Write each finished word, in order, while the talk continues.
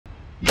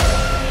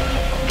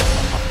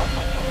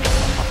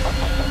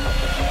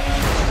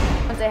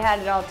I had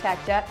it all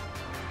tacked up,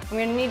 I'm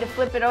going to need to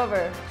flip it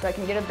over so I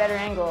can get a better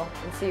angle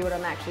and see what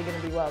I'm actually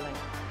going to be welding.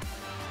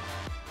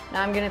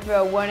 Now I'm going to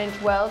throw 1-inch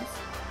welds,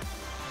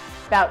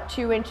 about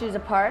 2 inches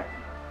apart,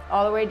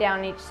 all the way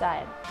down each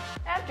side.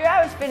 After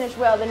I was finished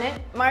welding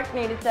it, Mark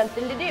needed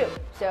something to do,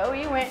 so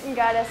he went and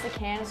got us a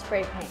can of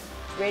spray paint.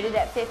 It's rated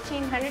at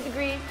 1500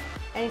 degrees,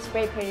 and he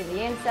spray painted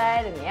the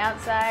inside and the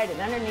outside and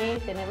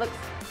underneath, and it looks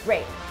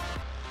great.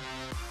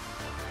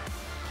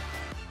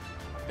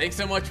 Thanks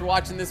so much for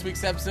watching this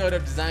week's episode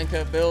of Design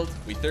Cut Build.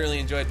 We thoroughly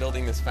enjoyed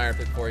building this fire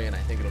pit for you, and I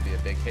think it'll be a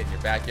big hit in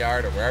your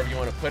backyard or wherever you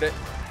want to put it.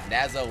 And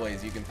as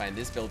always, you can find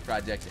this build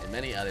project and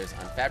many others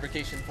on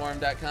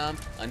fabricationforum.com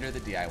under the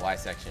DIY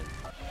section.